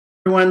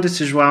Everyone, this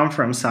is João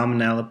from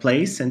Salmonella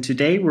Place, and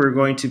today we're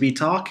going to be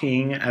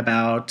talking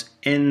about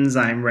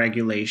enzyme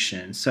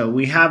regulation. So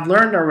we have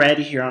learned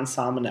already here on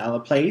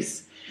Salmonella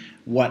Place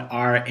what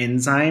are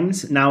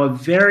enzymes. Now, a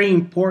very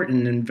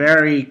important and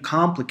very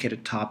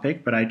complicated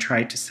topic, but I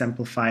try to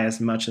simplify as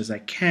much as I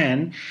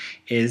can,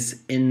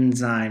 is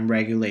enzyme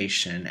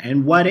regulation.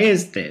 And what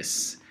is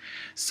this?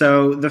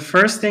 So the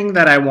first thing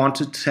that I want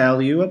to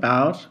tell you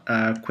about,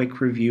 a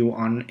quick review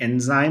on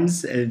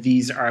enzymes.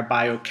 These are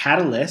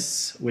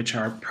biocatalysts, which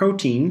are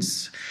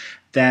proteins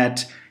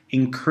that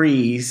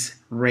increase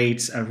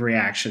rates of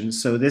reaction.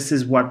 So this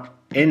is what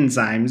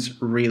enzymes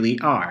really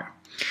are.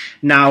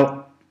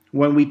 Now,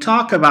 when we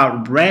talk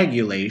about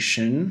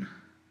regulation,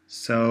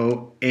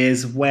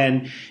 is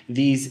when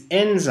these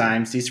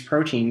enzymes, these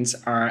proteins,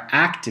 are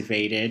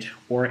activated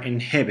or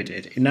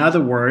inhibited. In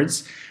other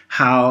words,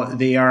 how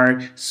they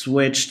are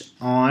switched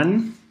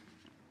on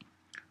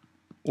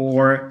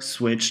or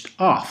switched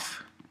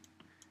off.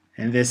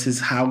 And this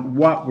is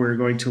what we're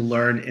going to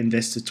learn in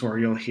this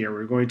tutorial here.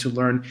 We're going to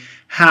learn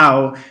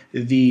how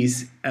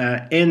these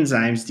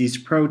enzymes, these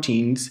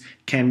proteins,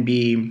 can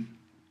be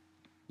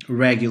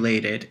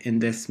regulated in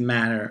this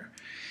manner.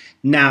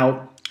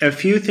 Now, a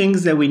few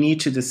things that we need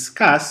to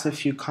discuss, a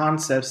few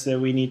concepts that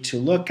we need to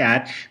look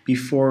at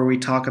before we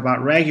talk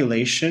about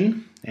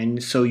regulation,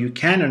 and so you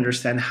can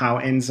understand how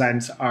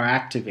enzymes are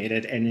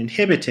activated and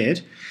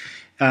inhibited.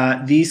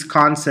 These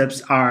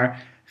concepts are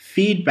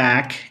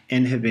feedback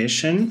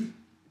inhibition,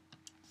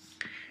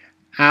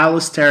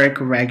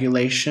 allosteric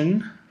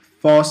regulation,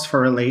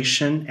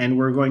 phosphorylation, and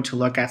we're going to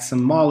look at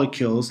some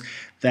molecules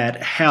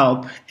that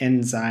help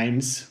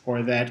enzymes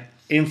or that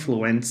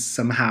influence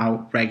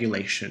somehow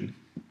regulation.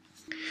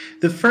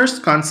 The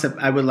first concept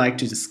I would like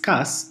to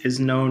discuss is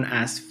known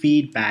as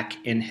feedback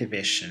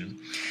inhibition.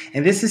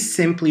 And this is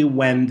simply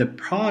when the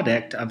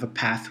product of a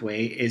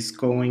pathway is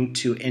going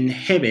to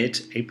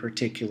inhibit a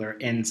particular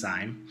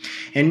enzyme.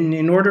 And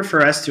in order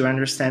for us to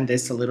understand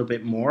this a little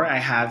bit more, I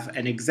have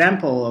an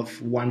example of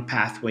one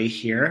pathway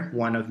here,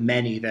 one of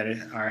many that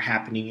are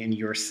happening in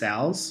your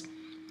cells.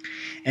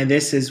 And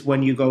this is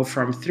when you go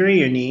from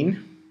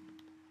threonine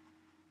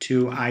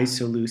to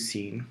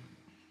isoleucine.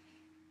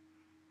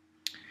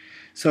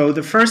 So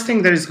the first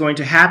thing that is going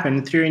to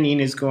happen,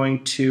 threonine is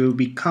going to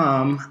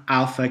become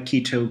alpha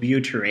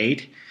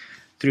ketobutyrate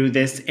through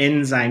this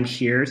enzyme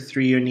here,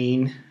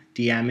 threonine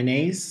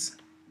deaminase.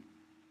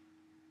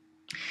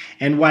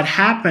 And what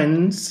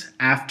happens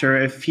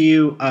after a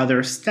few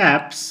other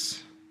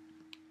steps,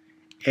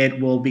 it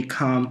will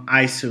become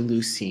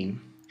isoleucine.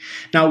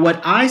 Now,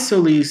 what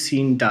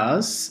isoleucine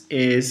does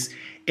is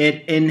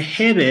it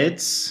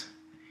inhibits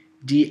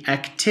the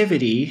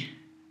activity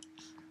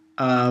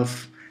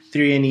of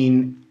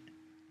threonine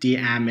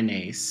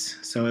deaminase.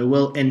 So it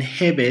will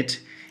inhibit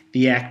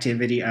the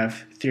activity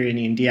of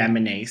threonine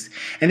deaminase.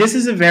 And this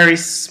is a very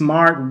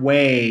smart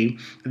way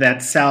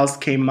that cells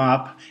came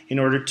up in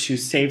order to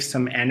save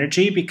some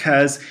energy,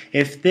 because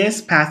if this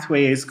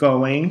pathway is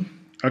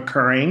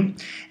occurring,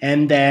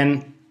 and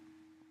then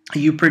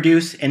you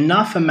produce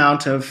enough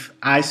amount of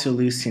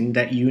isoleucine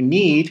that you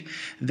need,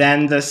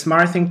 then the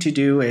smart thing to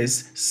do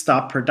is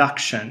stop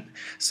production.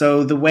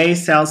 So the way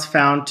cells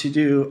found to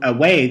do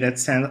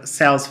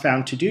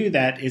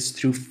that is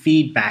through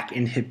feedback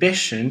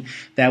inhibition.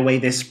 That way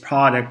this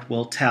product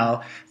will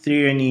tell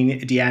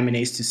threonine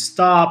deaminase to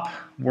stop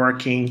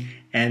working,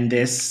 and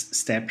this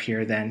step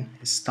here then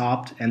is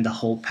stopped, and the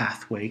whole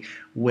pathway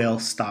will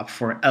stop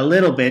for a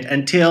little bit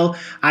until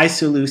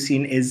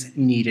isoleucine is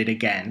needed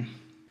again.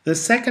 The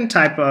second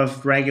type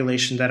of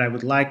regulation that I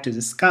would like to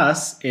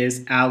discuss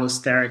is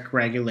allosteric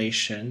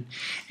regulation.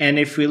 And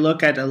if we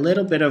look at a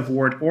little bit of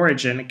word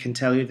origin, I can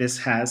tell you this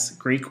has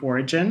Greek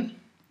origin.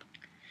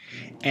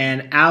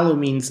 And allo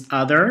means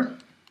other,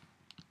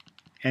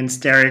 and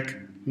steric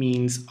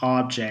means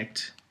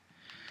object.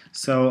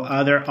 So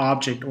other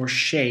object or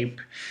shape.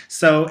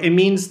 So it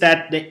means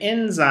that the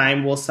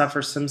enzyme will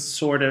suffer some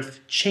sort of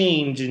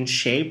change in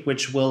shape,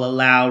 which will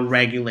allow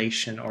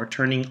regulation or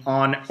turning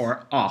on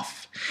or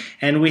off.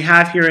 And we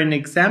have here an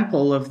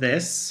example of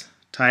this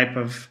type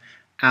of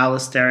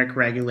allosteric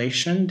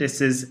regulation.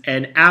 This is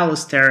an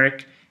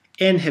allosteric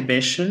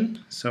inhibition.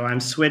 So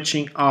I'm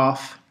switching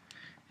off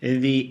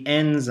the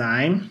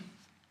enzyme.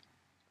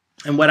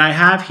 And what I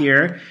have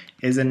here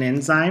is an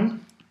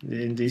enzyme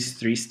in these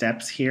three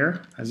steps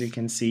here, as you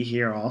can see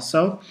here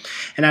also.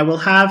 And I will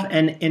have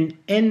an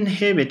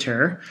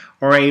inhibitor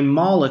or a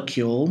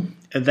molecule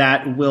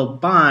that will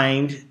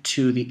bind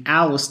to the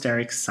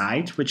allosteric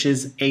site, which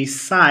is a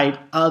site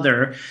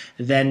other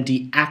than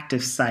the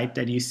active site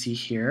that you see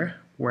here,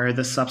 where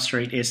the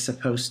substrate is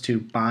supposed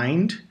to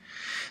bind.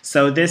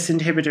 So this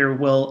inhibitor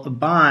will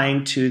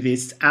bind to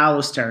this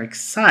allosteric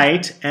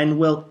site and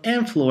will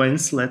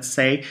influence, let's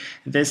say,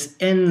 this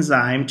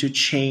enzyme to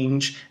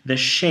change the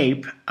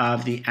shape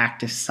of the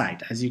active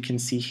site, as you can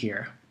see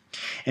here.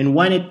 And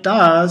when it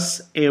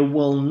does, it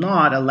will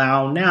not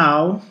allow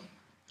now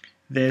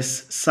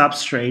this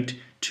substrate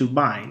to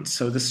bind.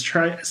 So the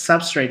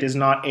substrate is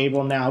not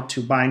able now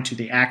to bind to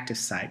the active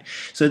site.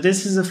 So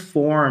this is a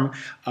form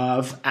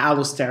of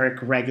allosteric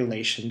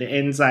regulation. The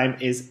enzyme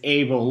is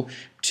able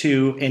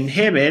to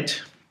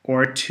inhibit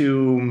or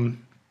to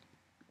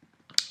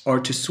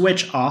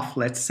switch off,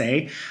 let's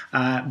say,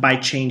 by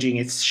changing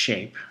its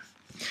shape.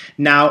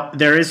 Now,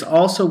 there is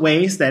also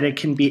ways that it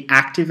can be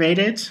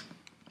activated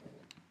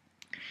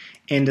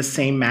in the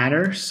same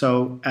manner.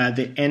 So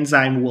the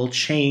enzyme will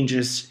change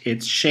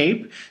its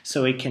shape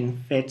so it can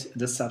fit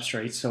the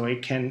substrate, so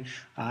it can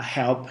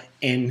help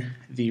in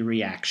the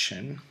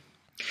reaction.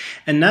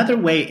 Another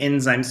way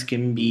enzymes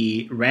can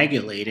be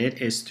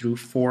regulated is through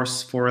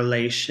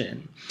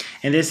phosphorylation.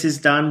 And this is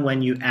done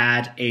when you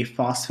add a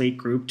phosphate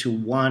group to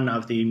one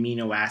of the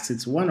amino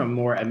acids, one or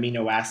more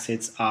amino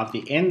acids of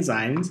the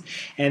enzymes,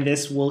 and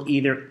this will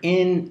either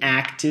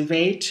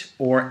inactivate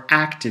or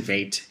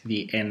activate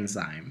the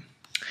enzyme.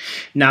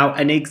 Now,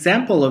 an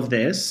example of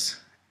this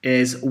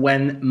is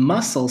when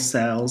muscle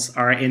cells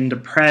are in the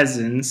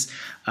presence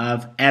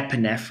of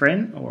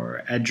epinephrine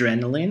or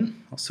adrenaline,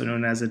 also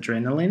known as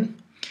adrenaline.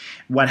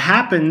 What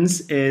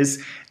happens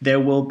is there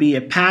will be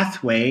a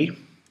pathway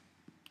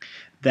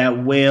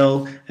that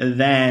will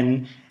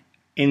then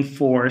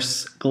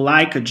enforce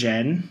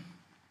glycogen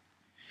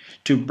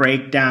to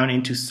break down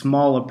into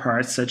smaller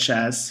parts such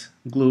as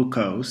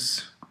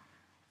glucose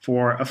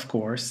for, of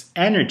course,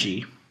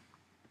 energy.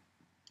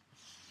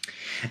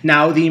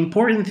 Now, the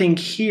important thing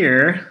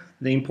here,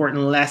 the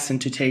important lesson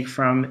to take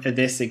from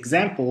this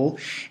example,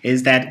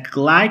 is that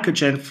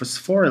glycogen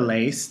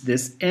phosphorylase,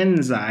 this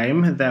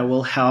enzyme that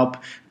will help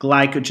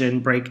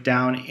glycogen break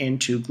down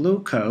into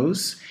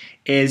glucose,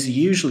 is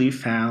usually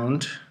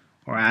found,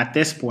 or at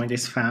this point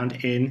is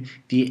found, in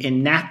the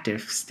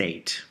inactive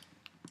state.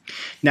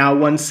 Now,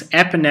 once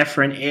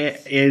epinephrine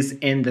is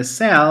in the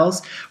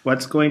cells,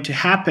 what's going to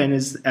happen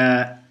is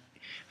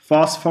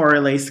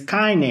phosphorylase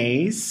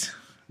kinase,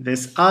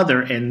 this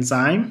other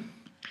enzyme,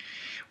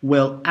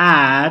 will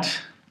add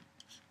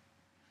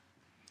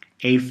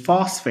a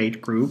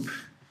phosphate group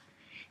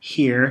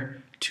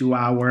here to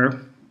our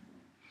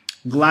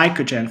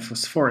glycogen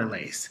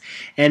phosphorylase.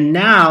 And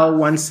now,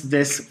 once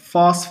this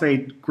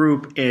phosphate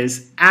group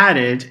is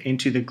added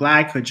into the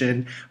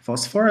glycogen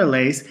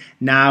phosphorylase,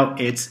 now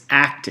it's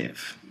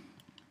active.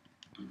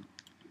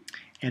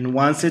 And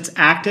once it's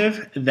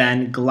active,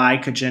 then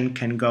glycogen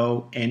can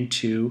go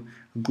into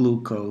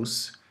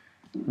glucose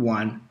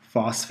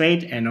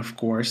 1-phosphate, and of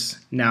course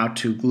now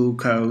to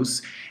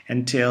glucose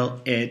until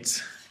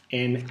it's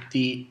in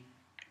the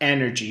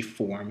energy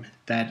form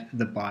that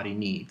the body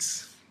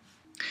needs.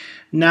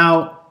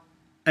 Now,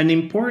 an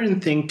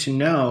important thing to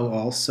know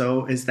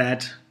also is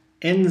that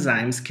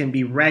enzymes can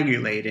be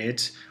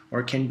regulated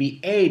or can be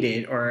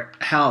aided or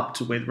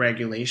helped with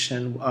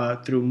regulation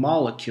through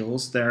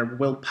molecules that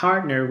will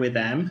partner with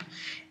them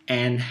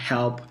and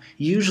help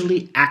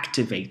usually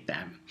activate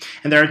them.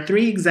 And there are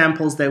three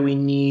examples that we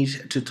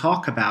need to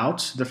talk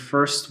about. The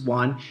first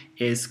one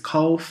is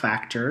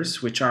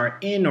cofactors, which are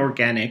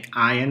inorganic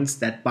ions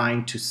that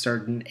bind to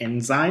certain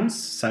enzymes,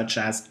 such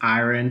as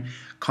iron,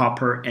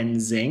 copper,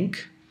 and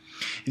zinc.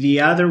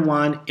 The other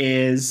one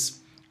is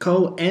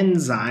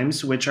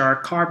coenzymes, which are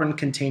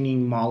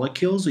carbon-containing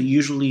molecules,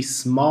 usually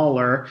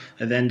smaller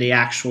than the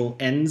actual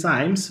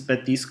enzymes,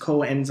 but these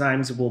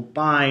coenzymes will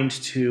bind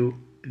to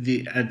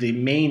the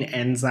main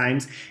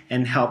enzymes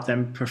and help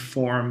them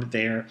perform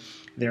their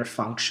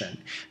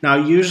function. Now,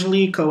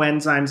 usually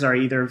coenzymes are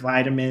either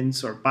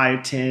vitamins or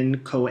biotin,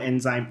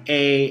 coenzyme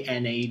A,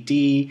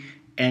 NAD,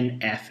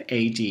 and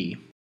FAD.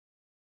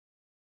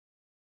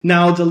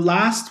 Now, the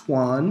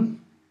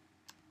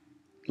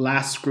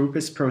last group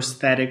is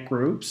prosthetic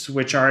groups,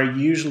 which are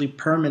usually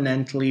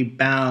permanently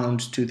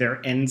bound to their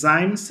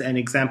enzymes, and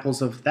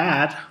examples of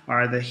that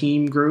are the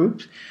heme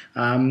group.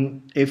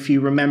 If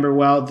you remember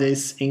well,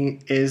 this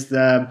is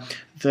the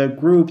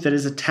group that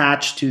is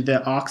attached to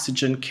the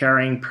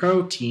oxygen-carrying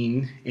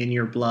protein in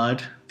your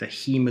blood, the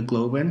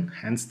hemoglobin,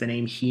 hence the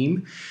name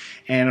heme,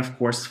 and of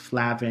course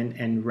flavin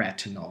and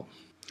retinol.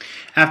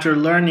 After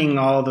learning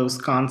all those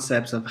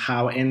concepts of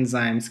how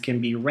enzymes can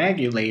be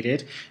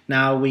regulated,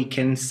 now we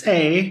can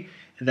say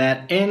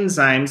that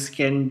enzymes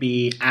can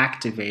be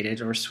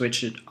activated or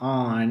switched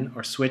on,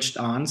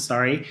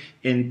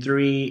 in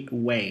three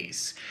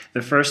ways.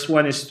 The first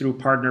one is through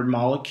partner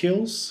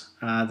molecules,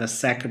 the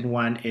second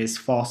one is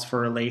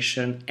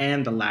phosphorylation,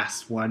 and the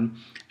last one,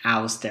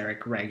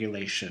 allosteric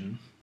regulation.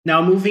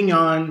 Now, moving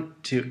on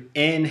to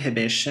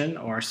inhibition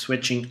or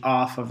switching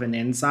off of an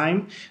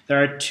enzyme,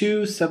 there are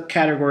two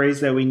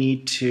subcategories that we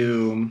need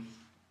to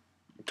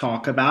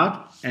talk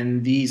about,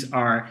 and these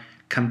are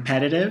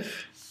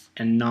competitive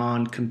and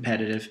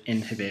non-competitive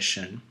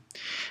inhibition.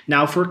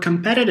 Now, for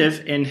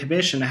competitive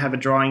inhibition, I have a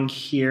drawing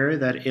here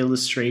that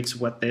illustrates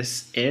what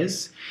this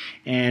is.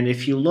 And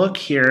if you look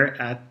here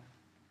at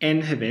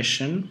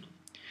inhibition,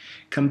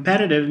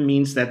 competitive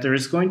means that there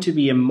is going to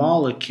be a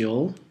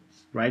molecule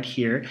right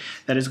here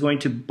that is going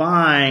to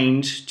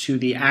bind to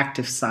the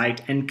active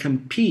site and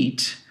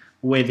compete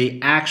with the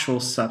actual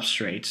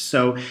substrate.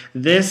 So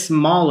this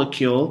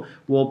molecule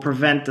will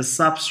prevent the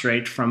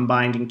substrate from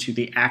binding to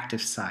the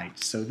active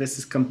site. So this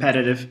is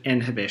competitive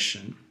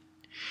inhibition.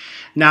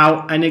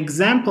 Now, an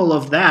example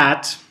of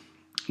that,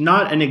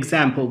 not an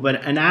example,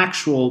 but an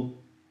actual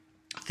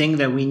thing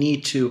that we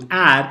need to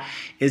add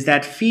is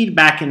that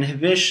feedback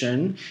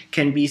inhibition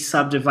can be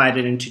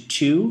subdivided into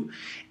two.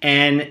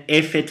 And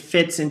if it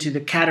fits into the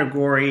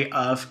category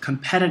of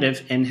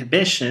competitive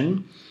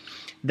inhibition,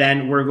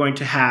 then we're going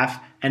to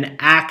have an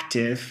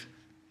active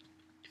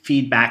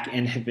feedback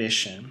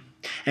inhibition.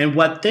 And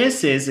what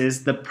this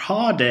is the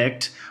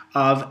product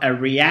of a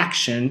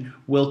reaction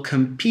will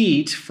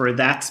compete for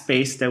that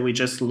space that we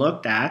just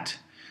looked at.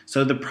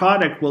 So the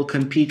product will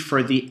compete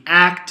for the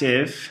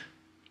active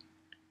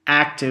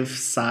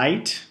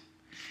site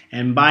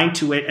and bind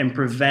to it and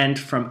prevent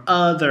from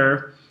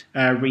other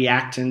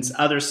reactants,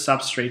 other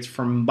substrates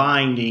from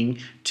binding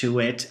to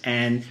it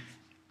and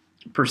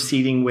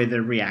proceeding with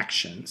the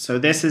reaction. So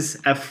this is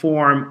a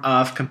form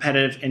of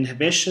competitive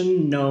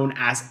inhibition known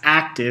as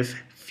active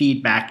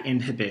feedback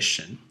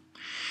inhibition.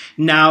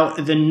 Now,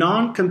 the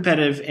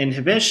non-competitive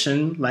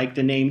inhibition, like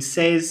the name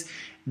says,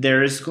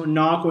 there is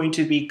not going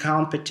to be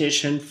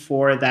competition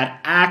for that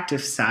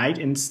active site.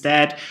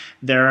 Instead,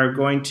 there are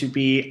going to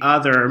be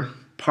other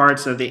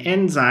parts of the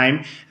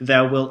enzyme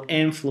that will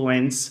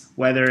influence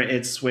whether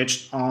it's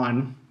switched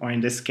on or,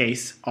 in this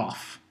case,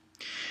 off.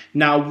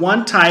 Now,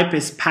 one type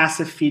is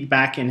passive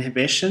feedback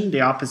inhibition,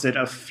 the opposite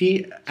of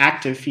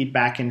active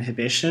feedback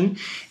inhibition.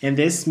 And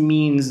this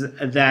means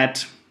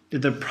that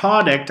the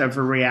product of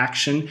a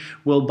reaction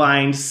will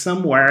bind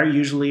somewhere,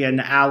 usually an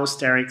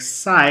allosteric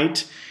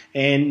site,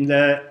 in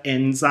the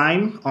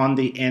enzyme, on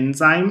the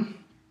enzyme,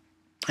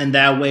 and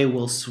that way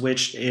we'll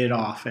switch it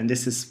off. And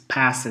this is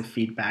passive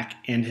feedback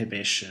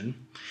inhibition.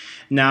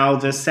 Now,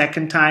 the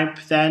second type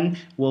then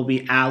will be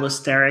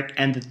allosteric,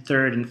 and the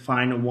third and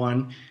final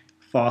one,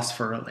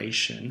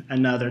 phosphorylation,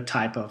 another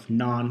type of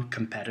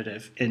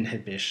non-competitive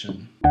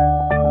inhibition.